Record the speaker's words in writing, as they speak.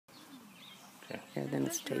Yeah, then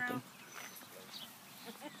it's taping.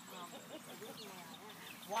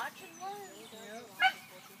 Watch and learn.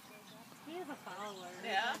 He is a follower.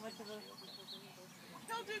 Yeah. Much of a...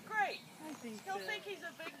 He'll do great. He'll so. think he's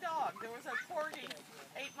a big dog. There was a corgi,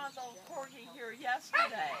 8-month-old corgi here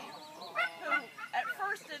yesterday, who at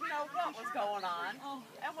first didn't know what was going on.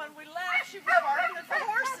 And when we left, she was barking at the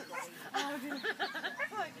horses.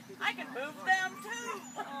 Like, I can move them too.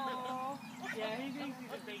 Oh. Yeah, he thinks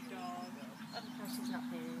he's a big dog. Oh, she's not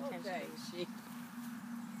paying attention, is she?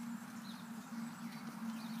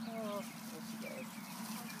 Oh, there she goes.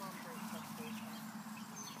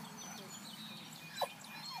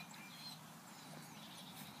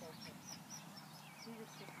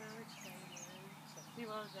 He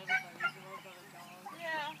loves everybody. He loves other dogs.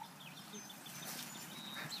 Yeah.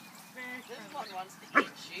 Very This friendly. one wants to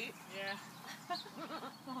eat sheep. Yeah.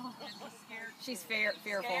 She's fearful.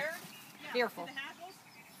 Scared? Yeah, Fearful. see the hackles?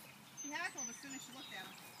 She hackled as soon as she looked at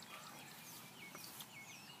him.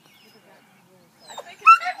 I think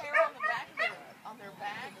it's the hair on the back of their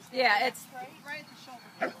back. Yeah, it's Right at the shoulder.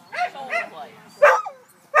 Shoulder blades.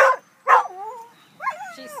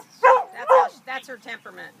 that's her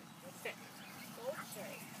temperament.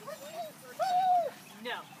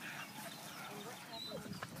 No.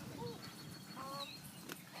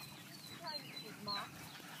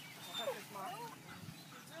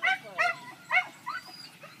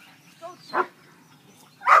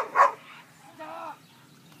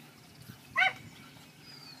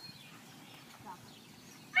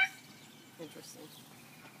 Interesting.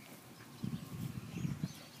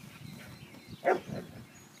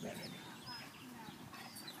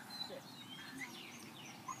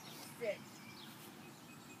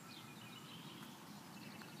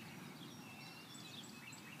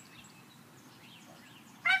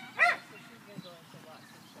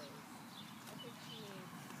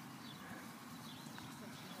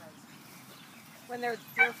 When they're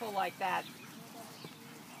fearful like that,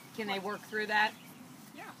 can they work through that?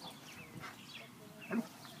 Yeah.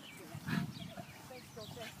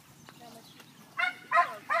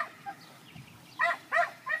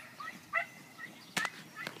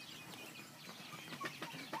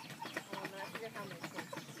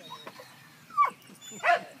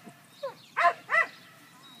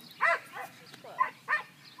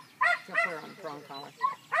 She'll put her on the prong collar.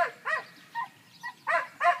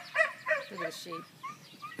 Look at the sheep.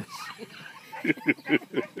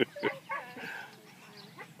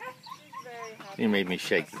 You made me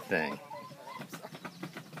shake the thing.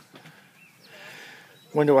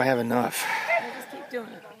 When do I have enough? We'll just keep doing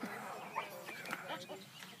it.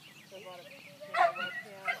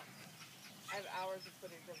 I have hours of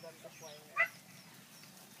footage of them just laying there.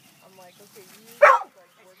 I'm like, okay, you like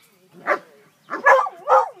work me.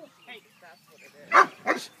 Hey, that's what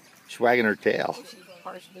it is. She's wagging her tail.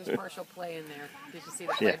 There's partial play in there. Did you see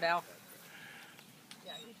the play Yeah. bell?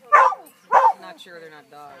 I'm not sure they're not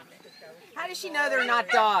dogs. How does she know they're not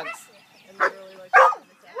dogs?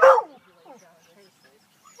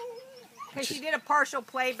 Because she did a partial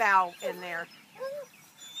play bow in there.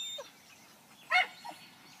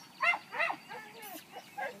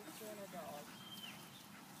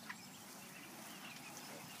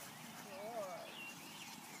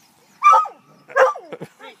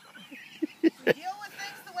 We deal with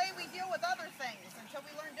things the way we deal with other things until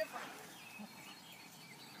we learn different.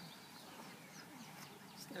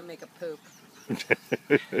 She's going to make a poop.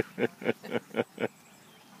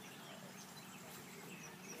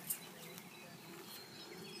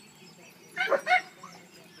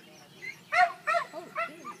 Oh,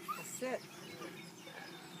 that's it.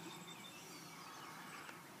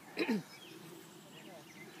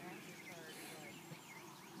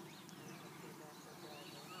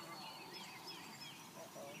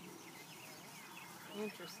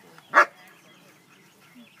 Interesting.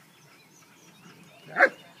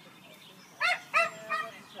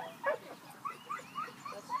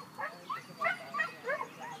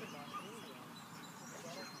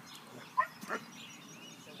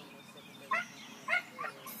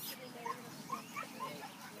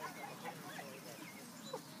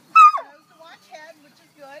 Knows the watch head, which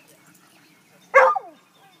is good.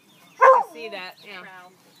 I see that, yeah.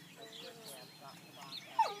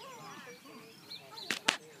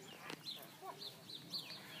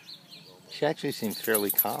 She actually seems fairly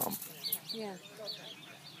calm. Yeah.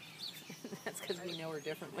 That's because we know her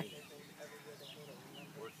differently.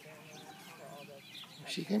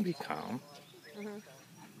 She can be calm. Mm-hmm.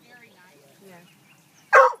 Very nice. Yeah.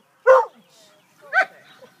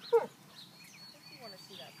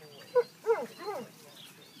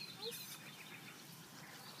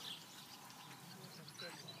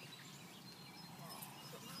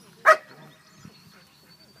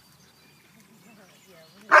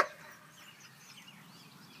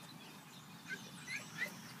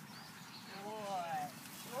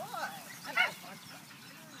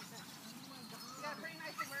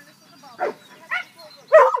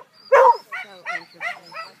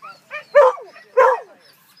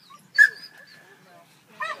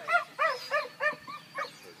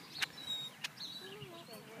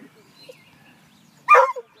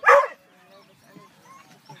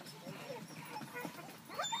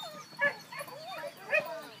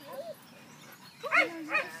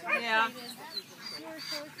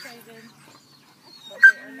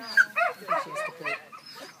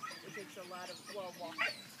 lot of, well, walking,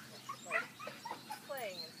 like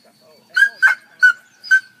playing and stuff. Oh, at home.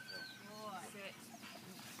 Sit.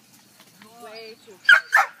 Way too excited.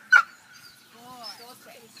 So let's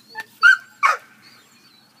say it's school too.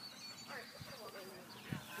 Alright, that's what we're going to do.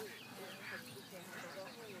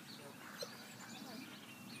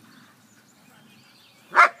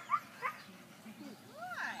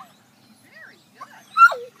 Very good.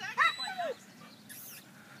 That's quite nice.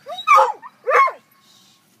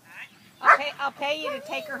 I'll pay you to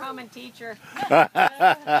take her home and teach her. I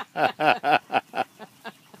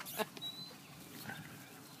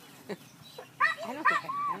don't know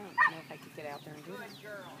if I could get out there and do that.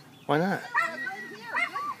 Why not? Good here.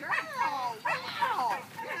 Good girl. Wow.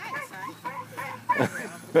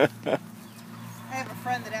 I have a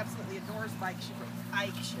friend that absolutely adores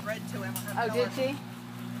Ike. She read to him. Oh, did she?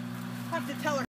 I have to tell her.